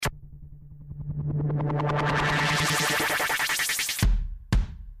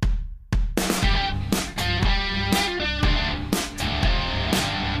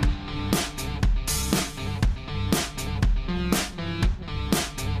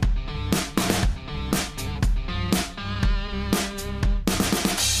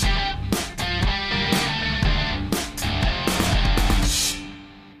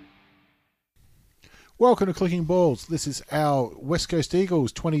Welcome to Clicking Balls. This is our West Coast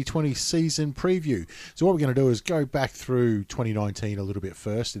Eagles 2020 season preview. So what we're going to do is go back through 2019 a little bit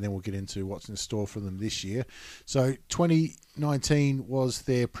first, and then we'll get into what's in store for them this year. So 2019 was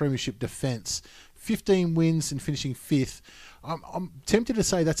their premiership defence. 15 wins and finishing fifth. I'm tempted to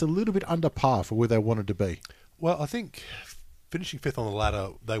say that's a little bit under par for where they wanted to be. Well, I think finishing fifth on the ladder,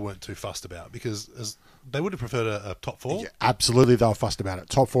 they weren't too fussed about because they would have preferred a top four. Yeah, absolutely, they were fussed about it.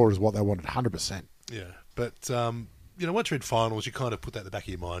 Top four is what they wanted, 100%. Yeah, but once you're in finals, you kind of put that in the back of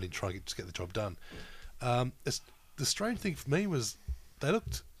your mind and try to just get the job done. The strange thing for me was they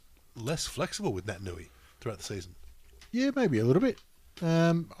looked less flexible with Nat Nui throughout the season. Yeah, maybe a little bit.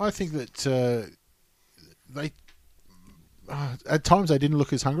 I think that they at times they didn't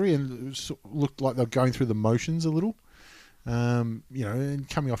look as hungry and looked like they're going through the motions a little. And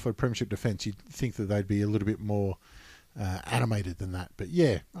coming off a premiership defence, you'd think that they'd be a little bit more animated than that. But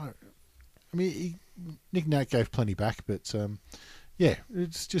yeah, Nick Nat gave plenty back, but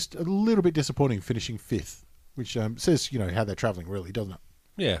it's just a little bit disappointing finishing fifth, which says how they're travelling, really, doesn't it?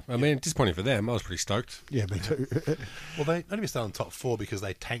 Yeah, disappointing for them. I was pretty stoked. Yeah, me too. Well, they only missed out on top four because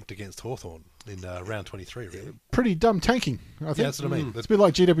they tanked against Hawthorn in round 23, really. Pretty dumb tanking, I think. Yeah, that's what I mean. It's a bit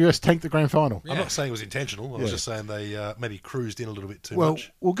like GWS tanked the grand final. I'm not saying it was intentional. I was just saying they maybe cruised in a little bit too much. Well,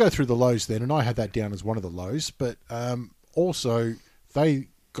 we'll go through the lows then, and I had that down as one of the lows, but also they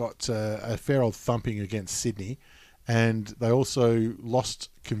got a fair old thumping against Sydney, and they also lost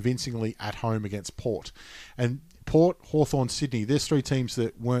convincingly at home against Port. And Port, Hawthorn, Sydney, there's three teams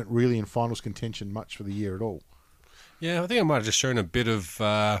that weren't really in finals contention much for the year at all. Yeah, I think I might have just shown a bit of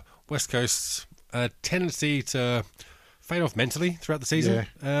West Coast's tendency to fade off mentally throughout the season.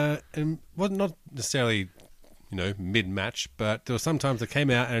 Yeah. And wasn't not necessarily, mid-match, but there were some times they came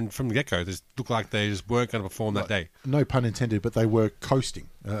out and from the get-go, they just looked like they just weren't going to perform that day. No pun intended, but they were coasting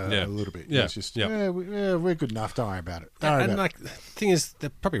a little bit. Yeah. It's just, we're good enough, don't worry about it. The thing is,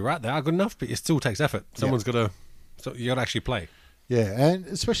 they're probably right, they are good enough, but it still takes effort. Someone's got to... So you got to actually play. Yeah, and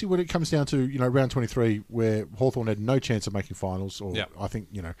especially when it comes down to, round 23, where Hawthorn had no chance of making finals, or I think,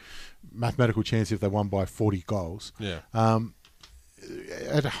 mathematical chance if they won by 40 goals. Yeah.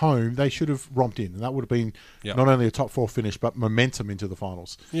 At home, they should have romped in, and that would have been not only a top four finish, but momentum into the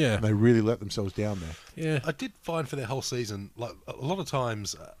finals. Yeah. And they really let themselves down there. Yeah. I did find for their whole season, like a lot of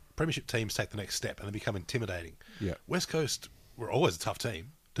times, premiership teams take the next step and they become intimidating. Yeah. West Coast were always a tough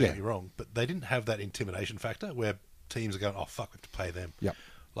team, don't get me wrong, but they didn't have that intimidation factor where teams are going, oh, fuck, we have to play them. Yep.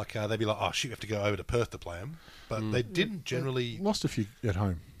 Like, they'd be like, oh, shit, we have to go over to Perth to play them. But they didn't generally... Lost a few at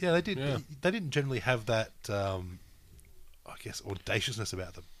home. Yeah, they did. Yeah. They didn't generally have that, audaciousness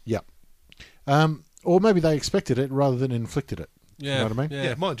about them. Yep. Or maybe they expected it rather than inflicted it. Yeah. You know what I mean?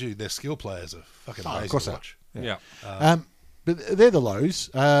 Yeah, mind you, their skill players are fucking amazing of course to they are. watch. Yeah. But they're the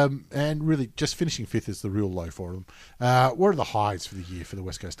lows, and really just finishing fifth is the real low for them. What are the highs for the year for the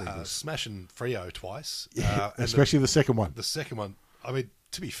West Coast Eagles? Smashing Freo twice. Especially the second one. The second one,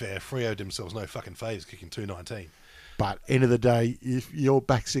 to be fair, Freo did themselves no fucking favours kicking 219. But end of the day, if your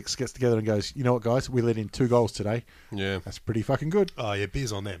back six gets together and goes, you know what, guys, we let in 2 goals today. Yeah. That's pretty fucking good. Oh, yeah,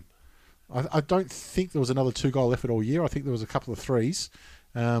 beers on them. I don't think there was another 2-goal effort all year. I think there was a couple of threes.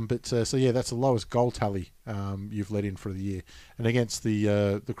 That's the lowest goal tally you've let in for the year. And against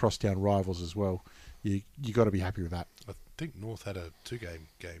the crosstown rivals as well, you got to be happy with that. I think North had a 2-game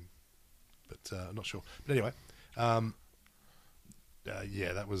game, but I'm not sure. But anyway,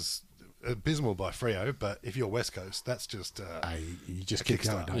 that was abysmal by Freo, but if you're West Coast, that's just you just keep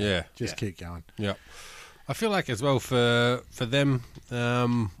going, don't you? Yeah. Keep going. Yeah. I feel like as well for them,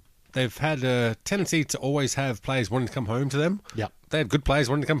 they've had a tendency to always have players wanting to come home to them. Yep. They had good players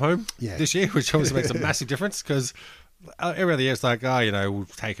wanting to come home this year, which obviously makes a massive difference because every other year it's like, we'll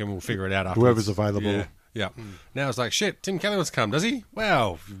take him, we'll figure it out afterwards. Whoever's available. Yeah. Now it's like, shit, Tim Kelly wants to come, does he?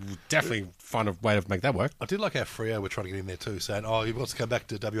 Well, we'll definitely find a way to make that work. I did like how Freo were trying to get in there too, saying, oh, he wants to come back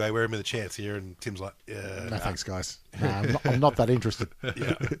to WA, we're him with a chance here, and Tim's like, no, thanks, guys. I'm not that interested.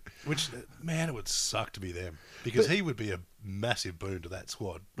 Yeah. Which, man, it would suck to be them, because he would be a massive boon to that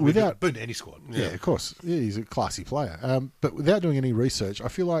squad. Boon to any squad. Yeah, of course. Yeah, he's a classy player. But without doing any research, I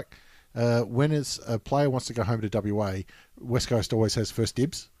feel like when a player wants to go home to WA, West Coast always has first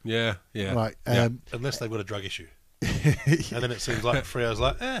dibs. Yeah. Unless they've got a drug issue. And then it seems like Freo's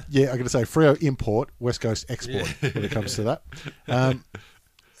like, Yeah, I'm going to say Freo import, West Coast export when it comes to that.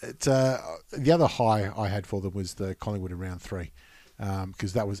 The other high I had for them was the Collingwood in round 3.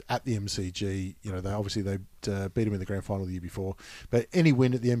 Because that was at the MCG. They beat them in the grand final the year before. But any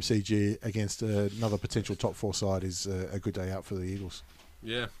win at the MCG against another potential top 4 side is a good day out for the Eagles.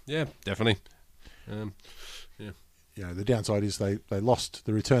 Yeah, definitely. the downside is they lost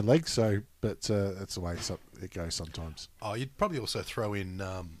the return leg. So, but that's the way it goes sometimes. Oh, you'd probably also throw in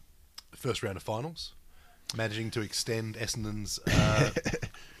the first round of finals, managing to extend Essendon's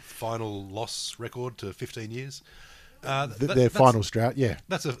final loss record to 15 years. Their finals drought, yeah.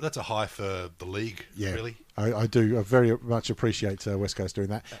 That's a high for the league, Yeah, really. I do. I very much appreciate West Coast doing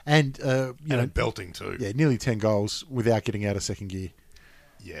that, and Belting too. Yeah, nearly 10 goals without getting out of second gear.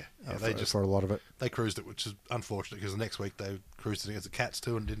 Yeah, for a lot of it. They cruised it, which is unfortunate because the next week they cruised it against the Cats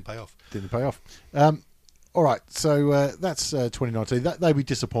too and didn't pay off. Didn't pay off. All right, so that's 2019. They'd be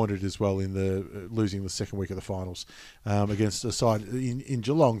disappointed as well in the losing the second week of the finals against a side in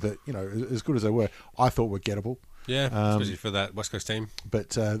Geelong that, as good as they were, I thought were gettable. Yeah, especially for that West Coast team.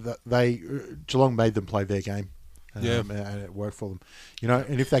 But Geelong made them play their game, and it worked for them.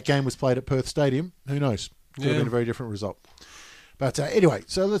 And if that game was played at Perth Stadium, who knows? Could have been a very different result. But anyway,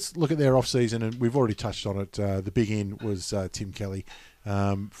 so let's look at their off-season, and we've already touched on it. The big in was Tim Kelly,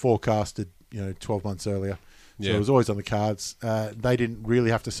 forecasted 12 months earlier. So it was always on the cards. They didn't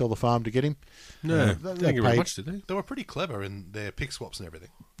really have to sell the farm to get him. No, they didn't get very much, did they? They were pretty clever in their pick swaps and everything.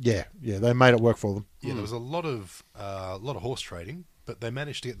 Yeah, they made it work for them. Yeah, there was a lot of horse trading, but they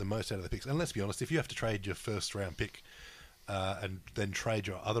managed to get the most out of the picks. And let's be honest, if you have to trade your first round pick and then trade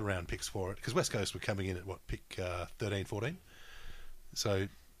your other round picks for it, because West Coast were coming in at pick 13, 14. So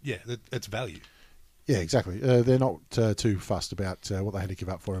yeah, it's value. Yeah, exactly. They're not too fussed about what they had to give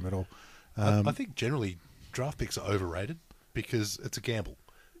up for him at all. I think generally draft picks are overrated because it's a gamble.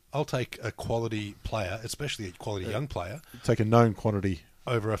 I'll take a quality player, especially a quality young player. Take a known quantity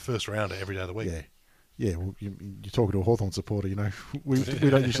over a first rounder every day of the week. Yeah. Well, you're talking to a Hawthorn supporter. We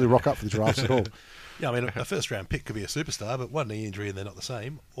don't usually rock up for the drafts at all. Yeah, I mean, a first round pick could be a superstar, but one knee injury and they're not the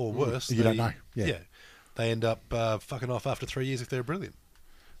same, or worse. You don't know. Yeah, they end up fucking off after 3 years if they're brilliant.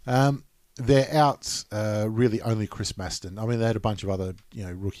 They're out really only Chris Maston. I mean, they had a bunch of other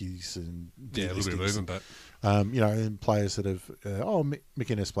rookies and a little bit of movement, but and players that have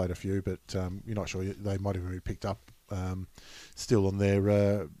McInnes played a few, but you're not sure they might even be picked up still on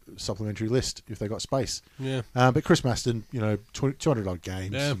their supplementary list if they got space. Yeah, but Chris Maston, 200 odd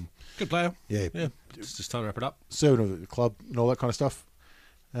games. Yeah, good player. Yeah. It's just time to wrap it up. Servant of the club and all that kind of stuff.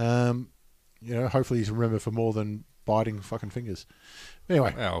 Hopefully he's remembered for more than biting fucking fingers.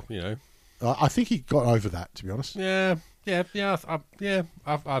 Anyway, well, I think he got over that, to be honest. Yeah.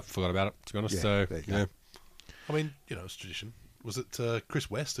 I've forgot about it, to be honest. Yeah, so there you go. I mean, it's tradition. Was it Chris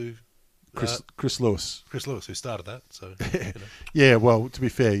West who? Chris Lewis. Chris Lewis who started that. So. Yeah. Well, to be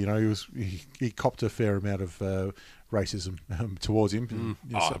fair, he copped a fair amount of racism towards him.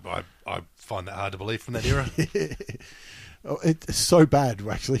 I find that hard to believe from that era. It's so bad,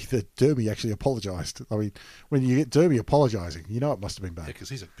 actually, that Derby actually apologised. I mean, when you get Derby apologising, it must have been bad. Yeah, because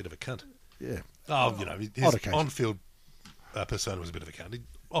he's a bit of a cunt. Yeah. Oh, his on-field persona was a bit of a cunt.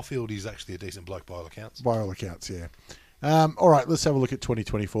 Off-field, he's actually a decent bloke by all accounts. By all accounts, yeah. All right, let's have a look at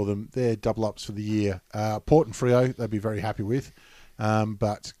 2020 for them. They're double-ups for the year. Port and Freo, they'd be very happy with.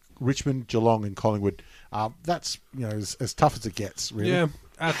 But Richmond, Geelong and Collingwood, that's as tough as it gets, really. Yeah.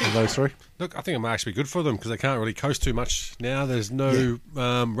 I think those three. Look, I think it might actually be good for them because they can't really coast too much now. There's no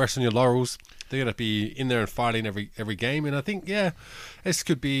rest on your laurels. They're going to be in there and fighting every game, and I think this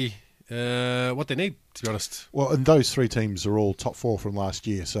could be what they need, to be honest. Well, and those three teams are all top four from last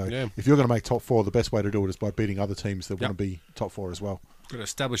year. So if you're going to make top four, the best way to do it is by beating other teams that want to be top four as well. Got to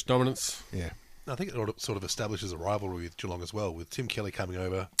establish dominance. Yeah. I think it sort of establishes a rivalry with Geelong as well, with Tim Kelly coming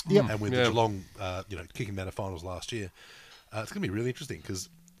over and with Geelong, kicking them out of finals last year. It's going to be really interesting because,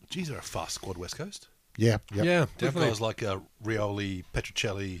 geez, they're a fast squad, West Coast. Yeah, yeah, definitely. Guys like Rioli,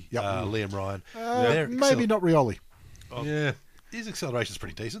 Petruccelli, Liam Ryan. Maybe not Rioli. Yeah, his acceleration's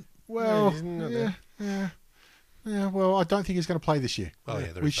pretty decent. Well, yeah. Well, I don't think he's going to play this year. Oh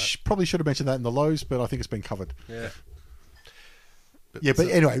yeah, we probably should have mentioned that in the lows, but I think it's been covered. Yeah. But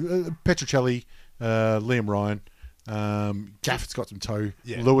anyway, Petruccelli, Liam Ryan. Gafford's got some toe.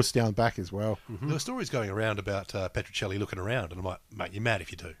 Yeah. Lewis down back as well. Mm-hmm. There were stories going around about Petruccelli looking around, and I'm like, mate, you're mad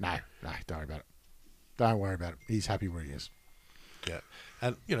if you do. No, don't worry about it. Don't worry about it. He's happy where he is. Yeah,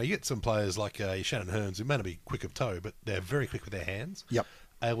 and you get some players like Shannon Hearns who may not be quick of toe, but they're very quick with their hands. Yep.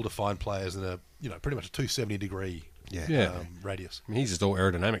 Able to find players in a pretty much a 270 degree radius. I mean, he's just all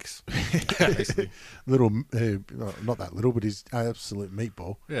aerodynamics. Basically. Little, not that little, but he's absolute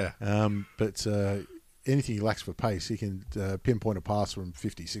meatball. Yeah. But anything he lacks for pace, he can pinpoint a pass from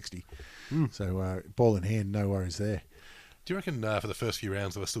 50, 60. So ball in hand, no worries there. Do you reckon for the first few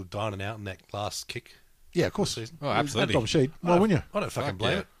rounds they were still dining out in that last kick Yeah, of course. Season. Oh, absolutely. Dom Sheed. Why wouldn't you? I don't fucking Fuck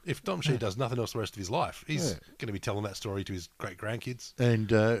blame yeah. it. If Dom Sheed does nothing else the rest of his life, he's Yeah. going to be telling that story to his great grandkids.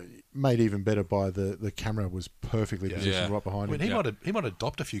 And made even better by the camera was perfectly Yeah. positioned Yeah. right behind I mean, him. he might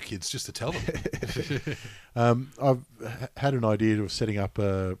adopt a few kids just to tell them. I've had an idea of setting up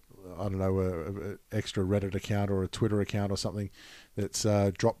a extra Reddit account or a Twitter account or something that's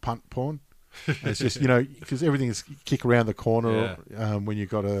drop punt porn. And it's just, because everything is kick around the corner when you've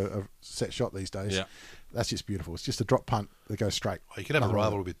got a set shot these days. Yeah. That's just beautiful. It's just a drop punt that goes straight. Well, you could have a Nothing wrong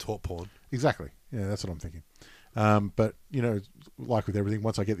rival with with taught porn. it. Exactly. Yeah, that's what I'm thinking. But, like with everything,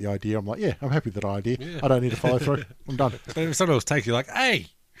 once I get the idea, I'm like, yeah, I'm happy with that idea. Yeah. I don't need to follow through. I'm done. But if someone else takes you like, hey,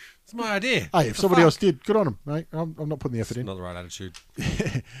 it's my idea. Hey, if somebody else did, good on them, mate. I'm not putting the effort in. Not the right attitude.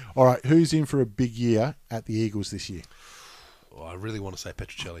 All right, who's in for a big year at the Eagles this year? Oh, I really want to say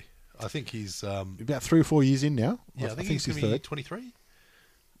Petruccelli. I think he's About 3 or 4 years in now. I think he's going to be 23.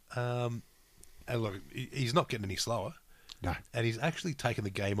 And look, he's not getting any slower, No. and he's actually taken the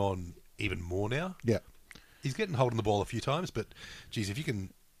game on even more now. Yeah. He's getting hold of the ball a few times, but geez, if you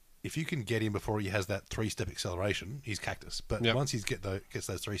can get him before he has that 3-step acceleration, he's cactus. But Yep. once he's gets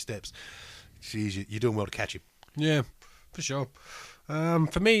those 3 steps, geez, you're doing well to catch him. Yeah, for sure.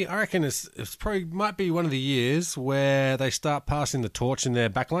 For me, I reckon it's probably might be one of the years where they start passing the torch in their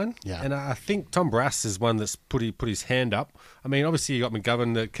backline. Yeah. And I think Tom Brass is one that's put his hand up. I mean, obviously you got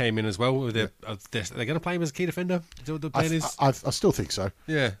McGovern that came in as well. Are they going to play him as a key defender? Is that what the plan is? I still think so.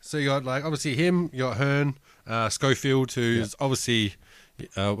 Yeah. So you got obviously him. You got Hearn, Schofield, who's obviously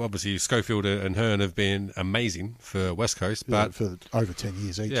Schofield and Hearn have been amazing for West Coast, but for over 10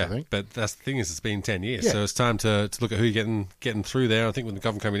 years each, I think. but that's the thing is, it's been 10 years, Yeah. so it's time to look at who you're getting through there. I think with the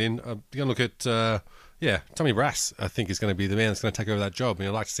government coming in, you're going to look at Tommy Brass. I think is going to be the man that's going to take over that job, and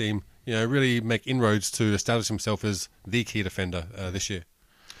I'd like to see him, really make inroads to establish himself as the key defender this year.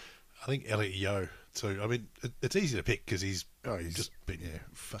 I think Elliot Yeo too. I mean, it's easy to pick because he's he's- just been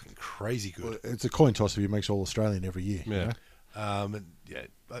fucking crazy good. It's a coin toss if he makes All-Australian every year. you Yeah. know? And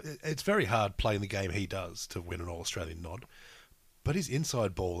it's very hard playing the game he does to win an All-Australian nod, but his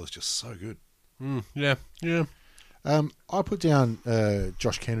inside ball is just so good. Yeah. I put down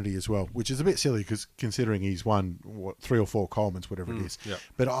Josh Kennedy as well, which is a bit silly because considering he's won 3 or 4 Colemans, whatever it is. yeah.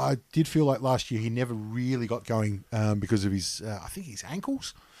 But I did feel like last year he never really got going because of his, I think his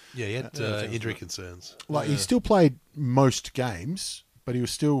ankles. Yeah, he had injury concerns. Like he still played most games, but he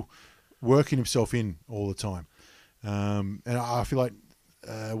was still working himself in all the time. And I feel like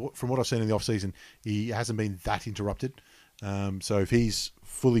from what I've seen in the off season, he hasn't been that interrupted. So if he's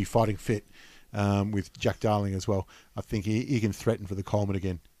fully fighting fit with Jack Darling as well, I think he can threaten for the Coleman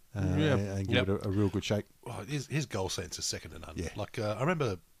again and give it a real good shake. Oh, his goal sense is second to none. Yeah. Like I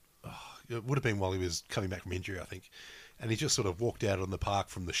remember, it would have been while he was coming back from injury, I think, and he just sort of walked out on the park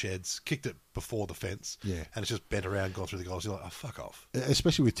from the sheds, kicked it before the fence, Yeah. and it's just bent around, gone through the goals. You're like, oh, fuck off.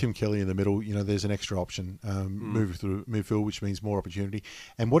 Especially with Tim Kelly in the middle, there's an extra option moving through midfield, which means more opportunity.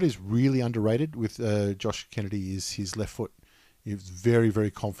 And what is really underrated with Josh Kennedy is his left foot. He's very, very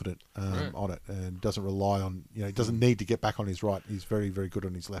confident on it and doesn't rely on, he doesn't need to get back on his right. He's very, very good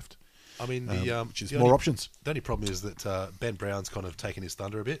on his left. I mean, which is the more only- options. The only problem is that Ben Brown's kind of taken his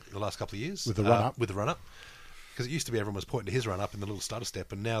thunder a bit in the last couple of years With the run-up. Because it used to be everyone was pointing to his run up in the little stutter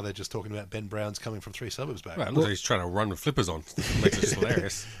step, and now they're just talking about Ben Brown's coming from 3 suburbs back. Well, it looks like he's trying to run with flippers on. Makes it just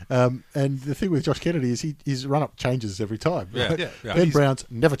hilarious. And the thing with Josh Kennedy is his run-up changes every time. Yeah, right? yeah. Ben He's- Brown's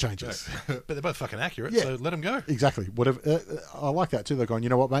never changes. But they're both fucking accurate, Yeah. so let him go. Exactly. Whatever. I like that too. They're going, you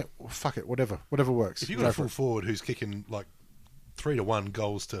know what, mate? Fuck it. Whatever works. If you've got Go a for full it. forward who's kicking like 3-1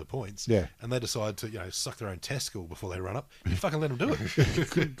 goals to points, Yeah. and they decide to suck their own testicle before they run up, you fucking let them do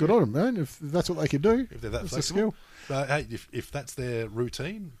it. Good on them, man. If that's what they can do, If they're that that's a flexible. skill. But hey, if that's their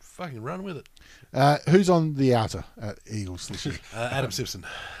routine, fucking run with it. Who's on the outer at Eagles this year? Adam Simpson.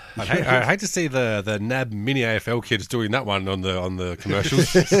 I'd hate to see the NAB mini AFL kids doing that one on the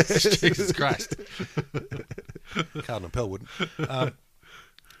commercials. Jesus Christ! Cardinal Pell wouldn't.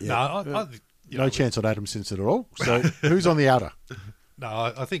 No, No chance on Adam Simpson at all. So who's on the outer? No,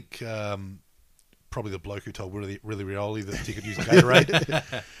 I think probably the bloke who told Willie Rioli that he could use a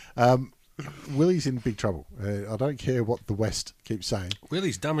Gatorade. Willie's in big trouble. I don't care what the West keeps saying.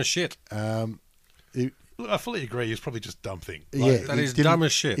 Willie's dumb as shit. Look, I fully agree. He's probably just a dumb thing. that he is didn't- dumb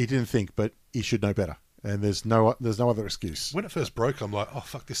as shit. He didn't think, but he should know better. And there's no other excuse. When it first broke, I'm like, oh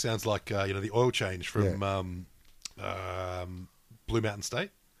fuck, this sounds like the oil change from Blue Mountain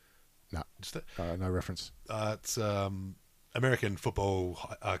State. No, Just that. no reference. It's American football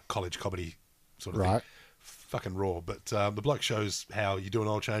college comedy sort of Right. thing. Fucking raw. But the bloke shows how you do an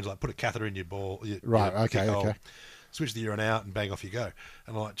oil change, like put a catheter in your ball. Right, okay, kick hole, okay. switch the urine out, and bang, off you go. And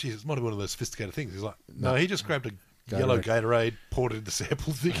I'm like, geez, it might be one of those sophisticated things. He's like, no, he just grabbed a yellow Gatorade, poured it into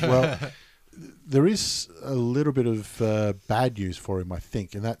samples. Well, there is a little bit of bad news for him, I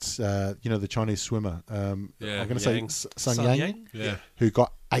think, and that's the Chinese swimmer. I'm going to say Sun Yang, Yeah. who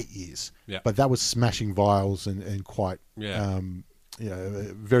got 8 years. Yeah. But that was smashing vials and quite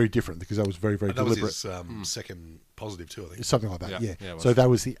very different, because that was very, very And that deliberate. was his second positive too, I think. Something like that, Yeah. yeah. Yeah, it was. So that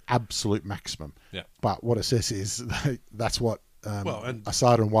was the absolute maximum. Yeah. But what it says is that's what and-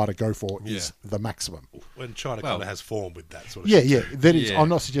 Asada and Wada go for, is the maximum. When China Well- kind of has form with that sort of Yeah, shit. yeah. That is, Yeah. I'm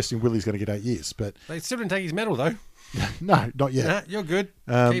not suggesting Willie's going to get 8 years, but They still didn't take his medal, though. no, not yet. Nah, you're good.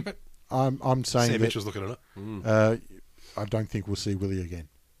 Um, Keep it. I'm saying Sam that Mitchell's looking at it. I don't think we'll see Willie again,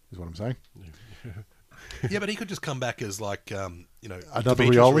 is what I'm saying. Yeah, but he could just come back as like, Another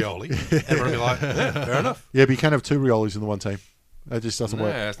Demetrius Rioli. Everyone would be like, yeah, fair enough. Yeah, but you can't have 2 Riolis in the one team. That just doesn't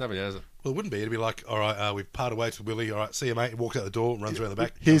work. Yeah, it's nobody has it. Well, it wouldn't be. It'd be like, all right, we've parted ways with Willie. All right, see you, mate. He walks out the door and runs around the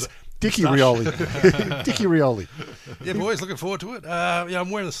back. Here's Dickie Rioli. Dickie Rioli. Yeah, boys, looking forward to it. I'm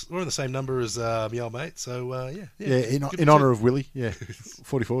wearing the same number as my old mate. So, yeah. Yeah, in Good honour pursuit. of Willie. Yeah,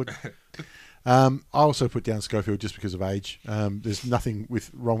 40 forward. I also put down Schofield just because of age. There's nothing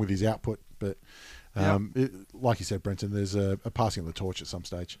wrong with his output, but like you said, Brenton, there's a passing of the torch at some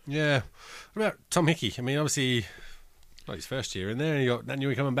stage. Yeah. What about Tom Hickey? I mean, obviously, not his first year in there, and you got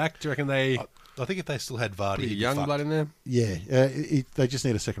Nat coming back. Do you reckon they I think if they still had Vardy, put a he'd be young fucked. blood in there? Yeah, they just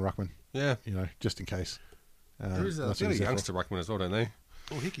need a second ruckman, Yeah. just in case. There is a That's what fairly he's there for. youngster ruckman as well, don't they?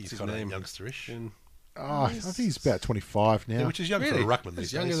 Well, Hickey's His kind of name. youngsterish. And I think he's about 25 now. Yeah, which is young Really? for a ruckman That's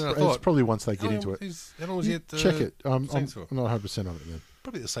these younger days. than I it's thought. probably once they get into it. How long was he at Check it. I'm Saints for? not 100% on it then.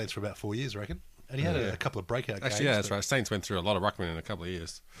 Probably the Saints for about 4 years, I reckon. And he had a couple of breakout games. Actually, yeah, that's but- right. Saints went through a lot of ruckman in a couple of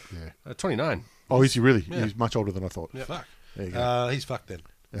years. Yeah. 29. Oh, is he really? Yeah. He's much older than I thought. Fuck. There you go. He's fucked then.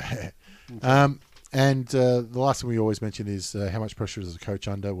 And the last thing we always mention is how much pressure is the coach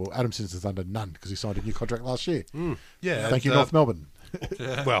under? Well, Adam Sims is under none because he signed a new contract last year. Yeah. Thank you, and, North Melbourne.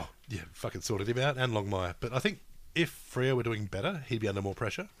 Well, yeah, fucking sorted him out, and Longmire. But I think if Freo were doing better, he'd be under more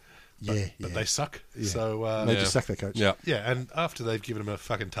pressure. But, Yeah, but yeah. they suck. Yeah. So They Yeah. just sack their coach. Yeah. yeah, and after they've given him a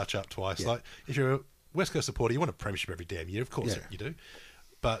fucking touch up twice, Yeah. like if you're a West Coast supporter, you want a premiership every damn year. Of course Yeah. you do.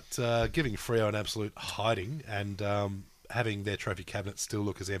 But giving Freo an absolute hiding and having their trophy cabinet still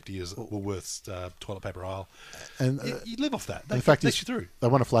look as empty as Woolworth's toilet paper aisle, And you live off that. They, the fact takes is, you through. they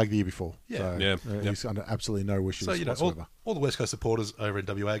won a flag the year before. Yeah. So, Yeah. he's under absolutely no wishes So, whatsoever. all the West Coast supporters over in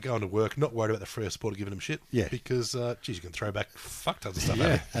WA going to work, not worried about the Freo supporter giving them shit. Yeah. Because, geez, you can throw back fuck tons of stuff Yeah.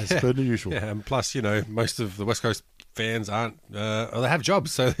 at it. As per the usual. Yeah, and plus, most of the West Coast fans aren't, or they have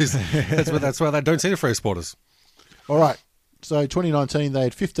jobs, so that's why they don't see the Freo supporters. All right. So 2019, they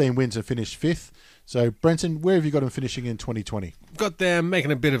had 15 wins and finished 5th. So, Brenton, where have you got them finishing in 2020? Got them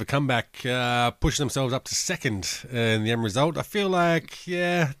making a bit of a comeback, pushing themselves up to second in the end result. I feel like,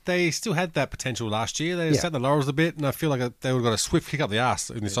 they still had that potential last year. They sat in the laurels a bit, and I feel like they would have got a swift kick up the arse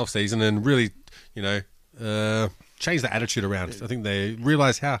in this off-season and really, change the attitude around. I think they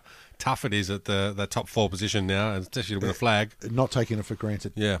realise how tough it is at the top 4 position now, and especially to win a flag. Not taking it for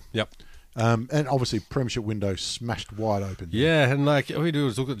granted. Yeah, yep. And obviously, Premiership window smashed wide open. Yeah, and all we do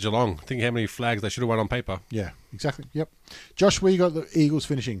is look at Geelong, think how many flags they should have won on paper. Yeah, exactly. Yep. Josh, where you got the Eagles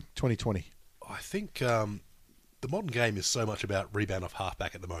finishing 2020? I think the modern game is so much about rebound off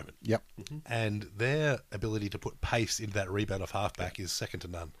halfback at the moment. Yep. And their ability to put pace into that rebound off halfback is second to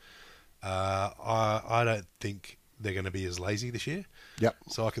none. I don't think they're going to be as lazy this year. Yep.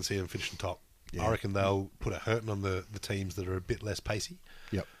 So I can see them finishing top. Yeah. I reckon they'll put a hurting on the teams that are a bit less pacey,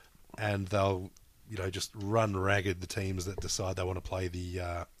 Yep. and they'll just run ragged the teams that decide they want to play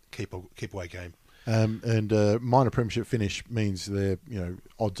the keep away game. And minor Premiership finish means they're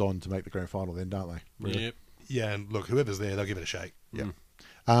odds on to make the grand final. Then, don't they? Yep. Yeah, and look, whoever's there, they'll give it a shake. Yeah.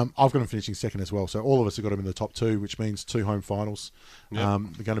 I've got them finishing second as well. So all of us have got them in the top 2, which means 2 home finals. Yeah.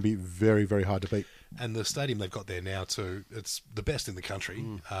 They're going to be very, very hard to beat. And the stadium they've got there now too, it's the best in the country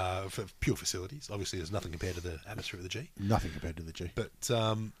for pure facilities. Obviously, there's nothing compared to the atmosphere of the G. Nothing compared to the G. But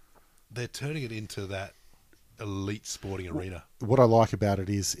they're turning it into that elite sporting arena. What I like about it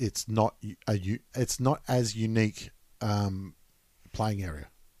is it's not as unique playing area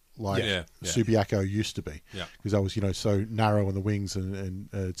like Yeah. Subiaco used to be. Yeah. Because that was so narrow in the wings and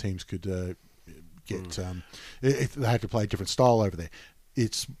teams could get if they had to play a different style over there.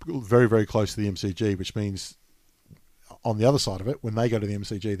 It's very, very close to the MCG, which means on the other side of it, when they go to the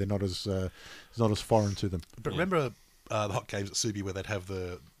MCG, they're not as foreign to them. But remember the hot games at Subi where they'd have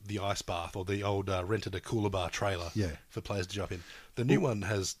the ice bath or the old rented a cooler bar trailer for players to jump in. The new one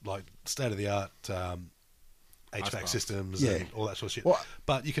has like state of the art HVAC bath. systems Yeah. and all that sort of shit. Well-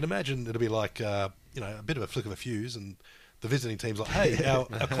 but you can imagine it'll be like a bit of a flick of a fuse, and the visiting team's like, hey, our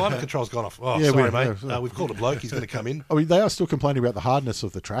climate control's gone off. Oh, Yeah, sorry, mate. We've called a bloke. He's going to come in. I mean, they are still complaining about the hardness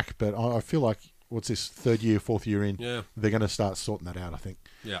of the track, but I feel like, what's this, third year, fourth year in, they're going to start sorting that out, I think.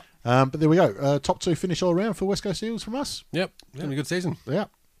 Yeah. But there we go. Top two finish all around for West Coast Eagles from us. Yep. Having a good season. Yeah.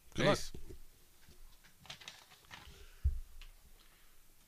 Good luck.